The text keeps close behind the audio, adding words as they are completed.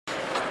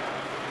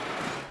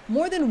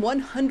More than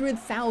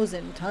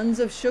 100,000 tons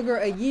of sugar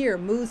a year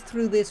moves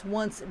through this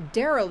once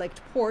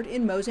derelict port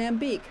in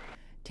Mozambique.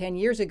 10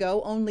 years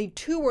ago, only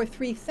 2,000 or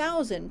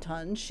 3,000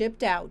 tons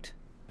shipped out.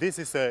 This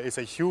is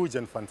a huge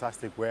and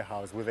fantastic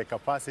warehouse with a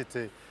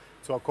capacity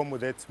to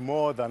accommodate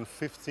more than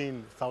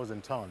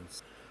 15,000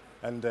 tons.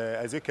 And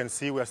as you can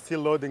see, we're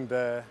still filling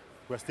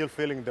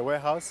the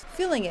warehouse.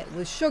 Filling it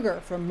with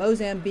sugar from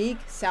Mozambique,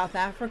 South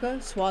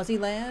Africa,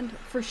 Swaziland,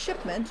 for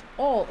shipment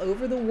all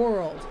over the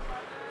world.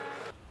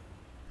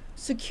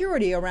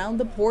 Security around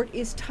the port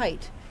is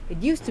tight. It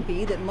used to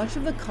be that much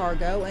of the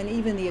cargo and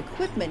even the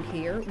equipment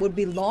here would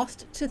be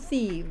lost to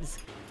thieves.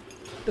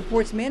 The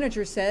port's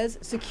manager says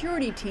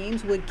security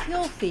teams would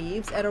kill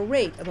thieves at a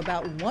rate of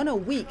about one a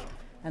week,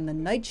 and the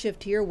night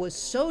shift here was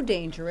so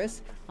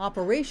dangerous,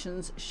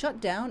 operations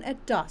shut down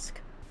at dusk.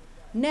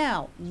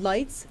 Now,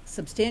 lights,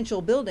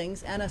 substantial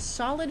buildings, and a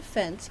solid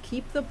fence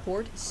keep the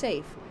port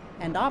safe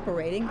and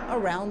operating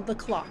around the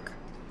clock.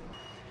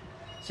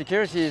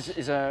 Security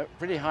is a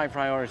pretty high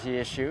priority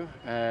issue.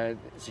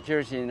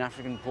 Security in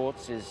African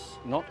ports is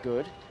not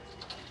good,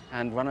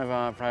 and one of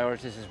our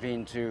priorities has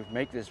been to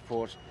make this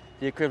port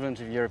the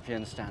equivalent of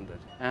European standard,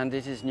 and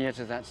it is near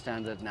to that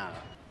standard now.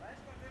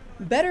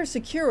 Better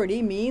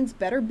security means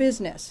better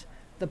business.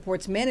 The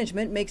port's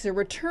management makes a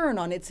return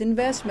on its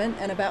investment,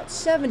 and about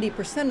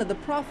 70% of the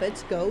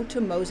profits go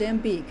to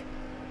Mozambique.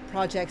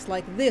 Projects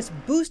like this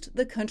boost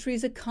the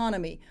country's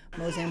economy.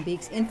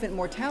 Mozambique's infant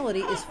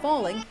mortality is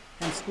falling,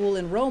 and school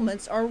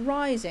enrollments are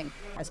rising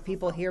as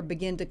people here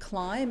begin to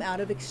climb out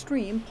of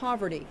extreme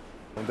poverty.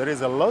 There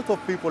is a lot of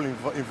people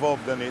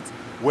involved in it,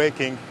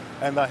 working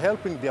and are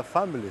helping their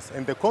families,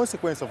 and the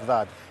consequence of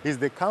that is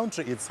the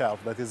country itself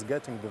that is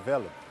getting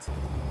developed.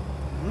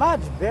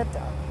 Much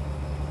better.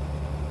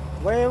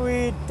 Where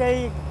we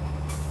take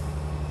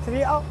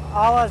 3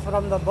 hours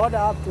from the border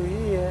up to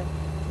here,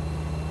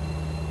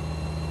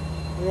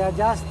 we are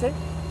just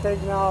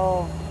take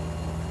now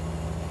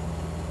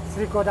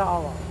 3/4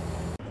 hour.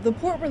 The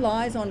port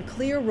relies on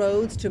clear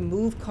roads to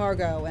move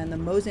cargo, and the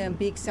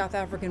Mozambique-South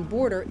African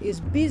border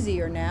is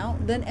busier now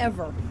than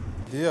ever.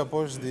 Day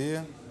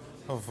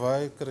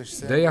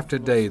after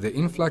day, the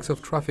influx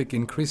of traffic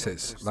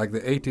increases, like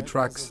the 80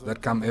 trucks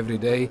that come every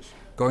day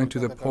going to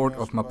the port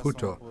of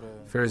Maputo.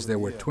 First there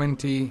were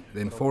 20,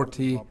 then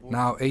 40,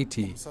 now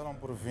 80.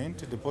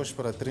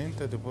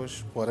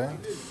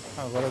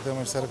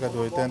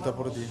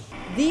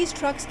 These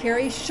trucks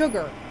carry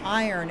sugar,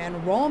 iron,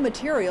 and raw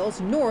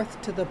materials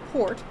north to the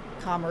port.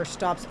 Commerce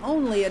stops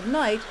only at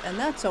night, and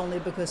that's only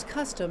because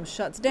customs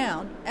shuts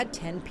down at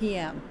 10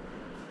 p.m.